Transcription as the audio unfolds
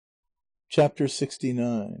Chapter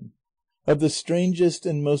 69. Of the strangest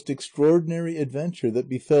and most extraordinary adventure that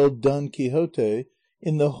befell Don Quixote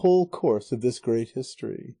in the whole course of this great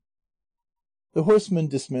history. The horsemen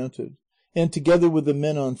dismounted, and together with the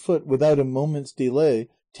men on foot, without a moment's delay,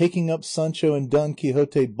 taking up Sancho and Don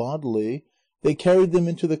Quixote bodily, they carried them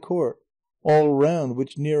into the court, all round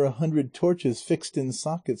which near 100 torches fixed in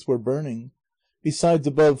sockets were burning, besides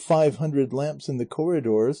above 500 lamps in the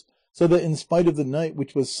corridors, so that in spite of the night,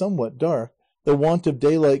 which was somewhat dark, the want of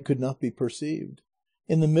daylight could not be perceived.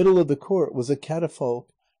 In the middle of the court was a catafalque,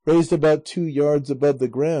 raised about 2 yards above the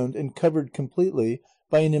ground and covered completely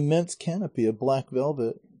by an immense canopy of black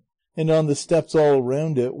velvet, and on the steps all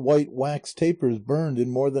round it white wax tapers burned in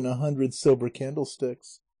more than 100 silver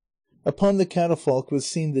candlesticks. Upon the catafalque was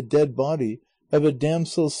seen the dead body of a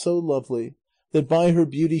damsel so lovely that by her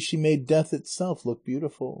beauty she made death itself look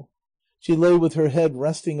beautiful. She lay with her head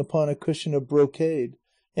resting upon a cushion of brocade,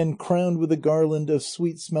 and crowned with a garland of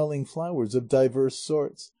sweet-smelling flowers of divers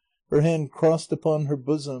sorts, her hand crossed upon her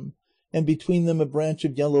bosom, and between them a branch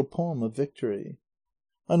of yellow palm of victory.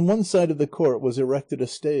 On one side of the court was erected a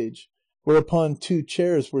stage, where upon 2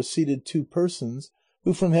 chairs were seated 2 persons,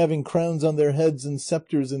 who from having crowns on their heads and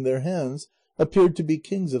sceptres in their hands appeared to be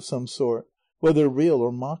kings of some sort, whether real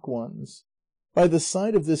or mock ones. By the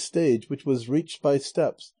side of this stage, which was reached by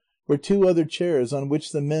steps, were 2 other chairs on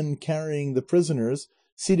which the men carrying the prisoners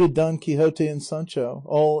seated Don Quixote and Sancho,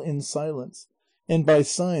 all in silence, and by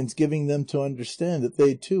signs giving them to understand that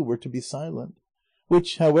they too were to be silent,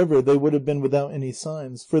 which, however, they would have been without any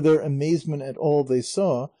signs, for their amazement at all they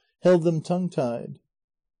saw held them tongue-tied.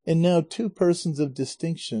 And now 2 persons of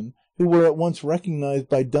distinction, who were at once recognized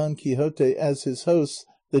by Don Quixote as his hosts,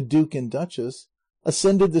 the duke and duchess,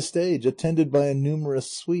 ascended the stage attended by a numerous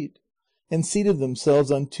suite, and seated themselves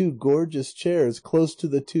on 2 gorgeous chairs close to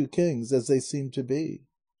the 2 kings, as they seemed to be.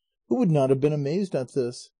 Who would not have been amazed at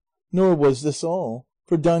this? Nor was this all,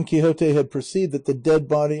 for Don Quixote had perceived that the dead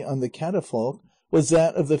body on the catafalque was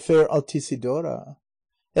that of the fair Altisidora.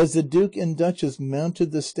 As the duke and duchess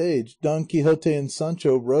mounted the stage, Don Quixote and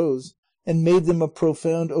Sancho rose and made them a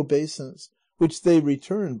profound obeisance, which they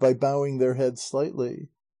returned by bowing their heads slightly.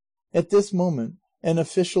 At this moment an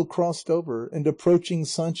official crossed over, and approaching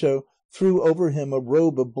Sancho threw over him a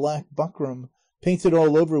robe of black buckram, painted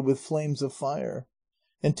all over with flames of fire,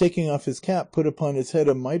 and taking off his cap put upon his head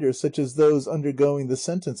a mitre such as those undergoing the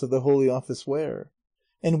sentence of the Holy Office wear,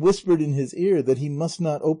 and whispered in his ear that he must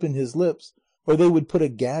not open his lips, or they would put a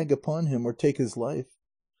gag upon him or take his life.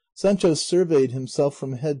 Sancho surveyed himself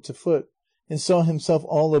from head to foot, and saw himself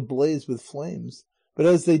all ablaze with flames, but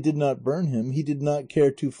as they did not burn him, he did not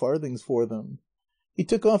care 2 farthings for them. He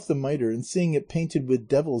took off the mitre, and seeing it painted with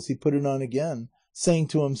devils he put it on again, saying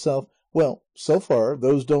to himself, "Well, so far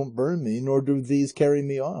those don't burn me, nor do these carry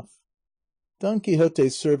me off." Don Quixote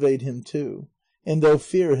surveyed him too, and though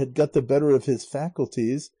fear had got the better of his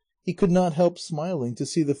faculties, he could not help smiling to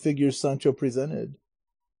see the figure Sancho presented.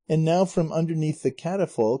 And now from underneath the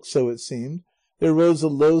catafalque, so it seemed, there rose a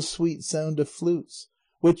low sweet sound of flutes,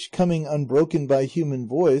 which, coming unbroken by human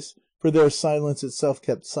voice, for their silence itself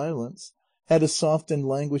kept silence, had a soft and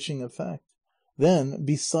languishing effect. Then,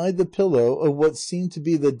 beside the pillow of what seemed to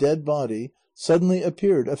be the dead body, suddenly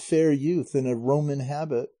appeared a fair youth in a Roman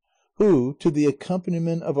habit, who, to the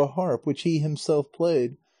accompaniment of a harp which he himself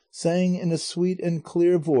played, sang in a sweet and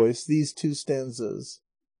clear voice these 2 stanzas: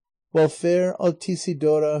 "While fair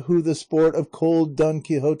Altisidora, who the sport of cold Don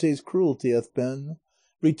Quixote's cruelty hath been,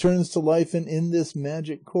 returns to life, and in this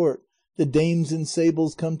magic court the dames in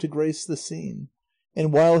sables come to grace the scene.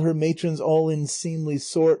 And while her matrons all in seemly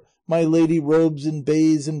sort my lady robes in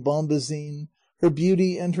bays and bombazine, her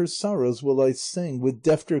beauty and her sorrows will I sing with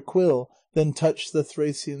defter quill than touch the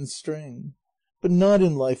Thracian string. But not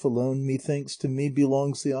in life alone, methinks, to me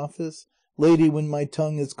belongs the office. Lady, when my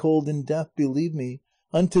tongue is cold in death, believe me,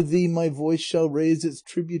 unto thee my voice shall raise its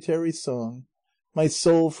tributary song. My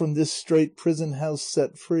soul from this strait prison house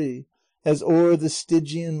set free, as o'er the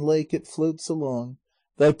Stygian lake it floats along,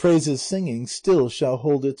 thy praises singing still shall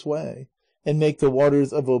hold its way, and make the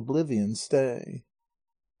waters of oblivion stay."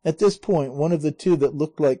 At this point one of the 2 that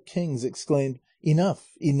looked like kings exclaimed,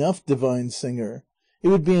 "Enough, enough, divine singer! It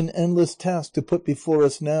would be an endless task to put before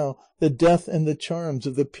us now the death and the charms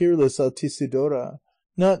of the peerless Altisidora,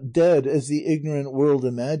 not dead as the ignorant world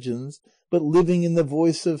imagines, but living in the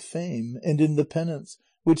voice of fame and in the penance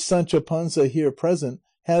which Sancho Panza here present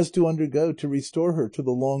has to undergo to restore her to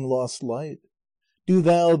the long-lost light. Do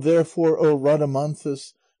thou, therefore, O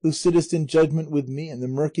Rhadamanthus, who sittest in judgment with me in the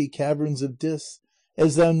murky caverns of Dis,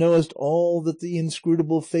 as thou knowest all that the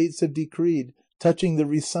inscrutable fates have decreed touching the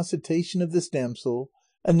resuscitation of this damsel,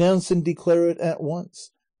 announce and declare it at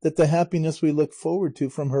once, that the happiness we look forward to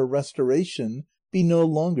from her restoration be no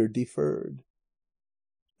longer deferred."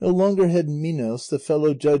 No longer had Minos, the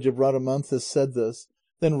fellow judge of Rhadamanthus, said this,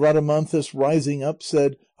 than Rhadamanthus, rising up,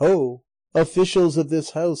 said, "Ho! Officials of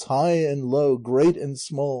this house, high and low, great and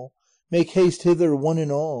small, make haste hither one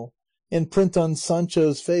and all, and print on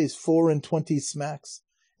Sancho's face 24 smacks,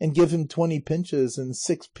 and give him 20 pinches, and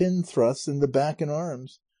 6 pin thrusts in the back and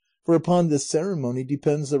arms, for upon this ceremony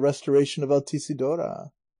depends the restoration of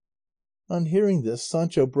Altisidora." On hearing this,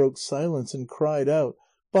 Sancho broke silence and cried out,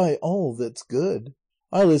 "By all that's good,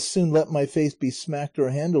 I'll as soon let my face be smacked or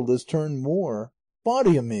handled as turn Moor.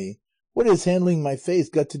 Body o' me, what has handling my face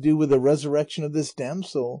got to do with the resurrection of this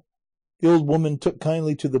damsel? The old woman took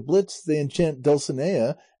kindly to the blits, they enchant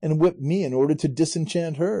Dulcinea, and whip me in order to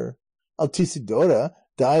disenchant her. Altisidora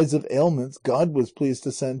dies of ailments God was pleased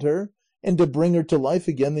to send her, and to bring her to life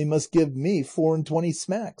again they must give me 24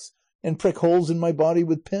 smacks, and prick holes in my body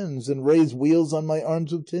with pins, and raise weals on my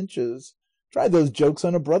arms with pinches. Try those jokes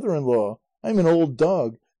on a brother-in-law. I'm an old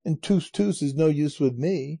dog, and tus tus is no use with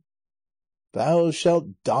me." "Thou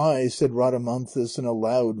shalt die," said Rhadamanthus in a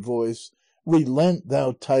loud voice. "Relent,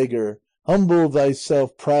 thou tiger, humble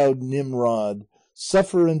thyself, proud Nimrod,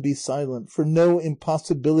 suffer and be silent, for no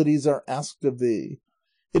impossibilities are asked of thee.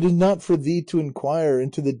 It is not for thee to inquire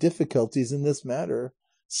into the difficulties in this matter.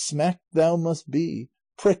 Smacked thou must be,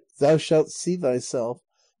 pricked thou shalt see thyself,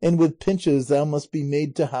 and with pinches thou must be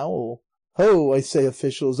made to howl. Ho, I say,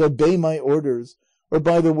 officials, obey my orders, or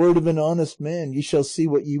by the word of an honest man ye shall see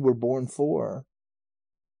what ye were born for."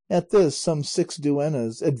 At this some 6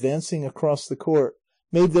 duennas, advancing across the court,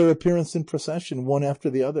 made their appearance in procession, one after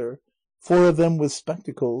the other, 4 of them with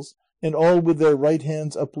spectacles, and all with their right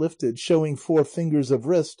hands uplifted, showing 4 fingers of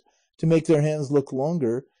wrist to make their hands look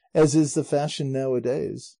longer, as is the fashion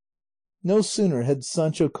nowadays. No sooner had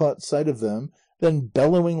Sancho caught sight of them than,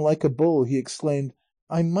 bellowing like a bull, he exclaimed,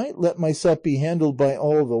 "I might let myself be handled by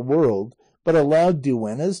all the world, but allow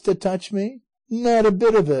duennas to touch me? Not a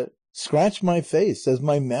bit of it! Scratch my face, as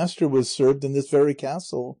my master was served in this very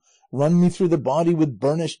castle, run me through the body with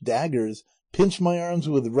burnished daggers, pinch my arms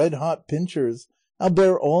with red-hot pincers, I'll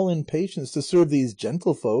bear all in patience to serve these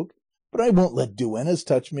gentlefolk, but I won't let duennas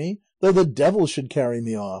touch me, though the devil should carry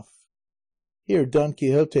me off." Here Don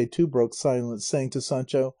Quixote too broke silence, saying to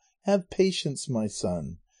Sancho, "Have patience, my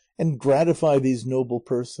son, and gratify these noble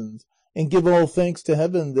persons, and give all thanks to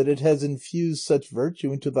heaven that it has infused such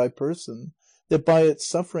virtue into thy person, that by its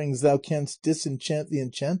sufferings thou canst disenchant the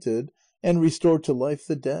enchanted and restore to life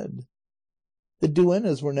the dead." The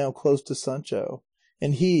duennas were now close to Sancho,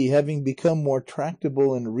 and he, having become more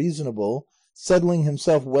tractable and reasonable, settling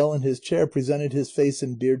himself well in his chair, presented his face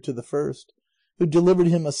and beard to the first, who delivered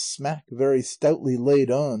him a smack very stoutly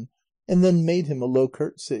laid on, and then made him a low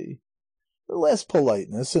curtsy. "Less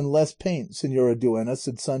politeness and less paint, señora duenna,"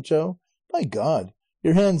 said Sancho. "By God,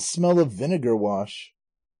 your hands smell of vinegar wash."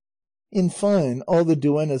 In fine, all the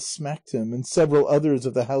duennas smacked him, and several others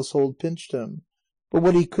of the household pinched him, but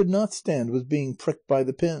what he could not stand was being pricked by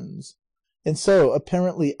the pins; and so,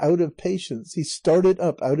 apparently out of patience, he started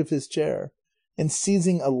up out of his chair, and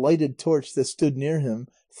seizing a lighted torch that stood near him,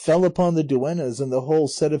 fell upon the duennas and the whole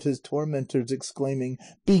set of his tormentors, exclaiming,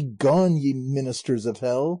 "Begone, ye ministers of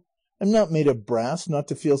hell! I'm not made of brass not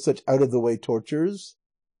to feel such out-of-the-way tortures."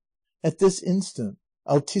 At this instant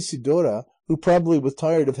Altisidora, who probably was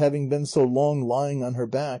tired of having been so long lying on her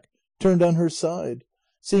back, turned on her side,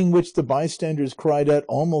 seeing which the bystanders cried out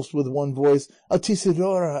almost with one voice,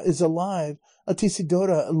 "Altisidora is alive!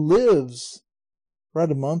 Altisidora lives!"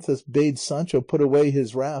 Rhadamanthus bade Sancho put away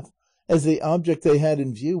his wrath, as the object they had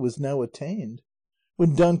in view was now attained.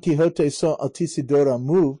 When Don Quixote saw Altisidora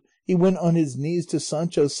move, he went on his knees to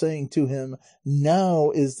Sancho, saying to him,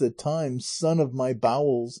 "Now is the time, son of my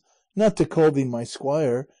bowels, not to call thee my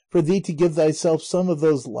squire, for thee to give thyself some of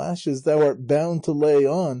those lashes thou art bound to lay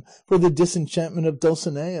on for the disenchantment of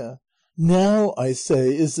Dulcinea. Now, I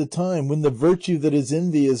say, is the time when the virtue that is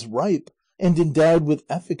in thee is ripe, and endowed with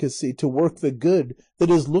efficacy to work the good that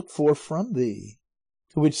is looked for from thee."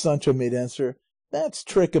 To which Sancho made answer, "That's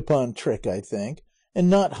trick upon trick, I think, and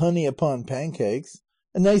not honey upon pancakes.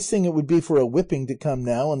 A nice thing it would be for a whipping to come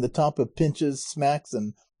now on the top of pinches, smacks,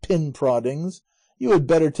 and pin proddings. You had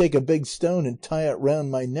better take a big stone and tie it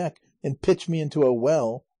round my neck and pitch me into a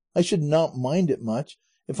well. I should not mind it much,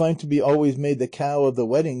 if I'm to be always made the cow of the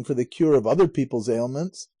wedding for the cure of other people's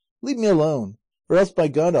ailments. Leave me alone, or else by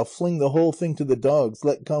God I'll fling the whole thing to the dogs,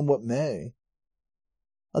 let come what may."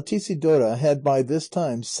 Altisidora had by this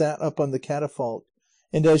time sat up on the catafalque,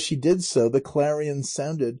 and as she did so the clarions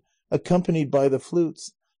sounded, accompanied by the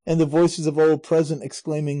flutes, and the voices of all present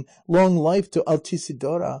exclaiming, "Long life to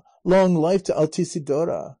Altisidora! Long life to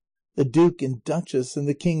Altisidora!" The duke and duchess and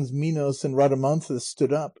the kings Minos and Rhadamanthus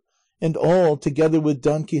stood up, and all, together with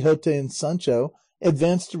Don Quixote and Sancho,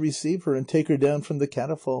 advanced to receive her and take her down from the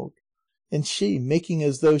catafalque. And she, making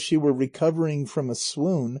as though she were recovering from a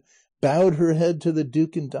swoon, bowed her head to the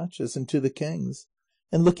duke and duchess and to the kings,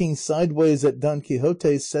 and looking sideways at Don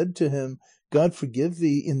Quixote, said to him, "God forgive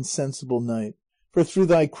thee, insensible knight, for through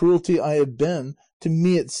thy cruelty I have been, to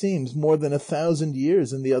me it seems, more than 1,000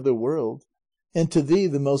 years in the other world; and to thee,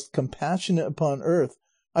 the most compassionate upon earth,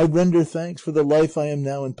 I render thanks for the life I am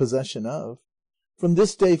now in possession of. From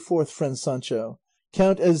this day forth, friend Sancho,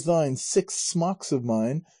 count as thine 6 smocks of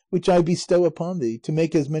mine, which I bestow upon thee, to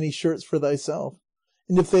make as many shirts for thyself,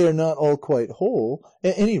 and if they are not all quite whole,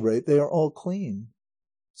 at any rate they are all clean."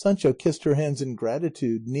 Sancho kissed her hands in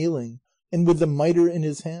gratitude, kneeling, and with the mitre in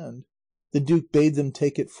his hand. The duke bade them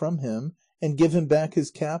take it from him, and give him back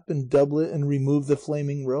his cap and doublet and remove the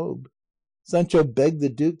flaming robe. Sancho begged the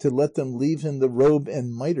duke to let them leave him the robe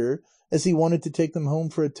and mitre, as he wanted to take them home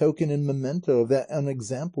for a token and memento of that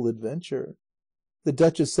unexampled adventure. The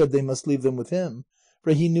duchess said they must leave them with him,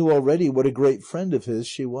 for he knew already what a great friend of his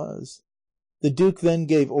she was. The duke then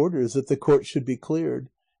gave orders that the court should be cleared,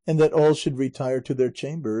 and that all should retire to their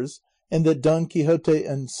chambers, and that Don Quixote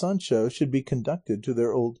and Sancho should be conducted to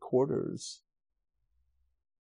their old quarters.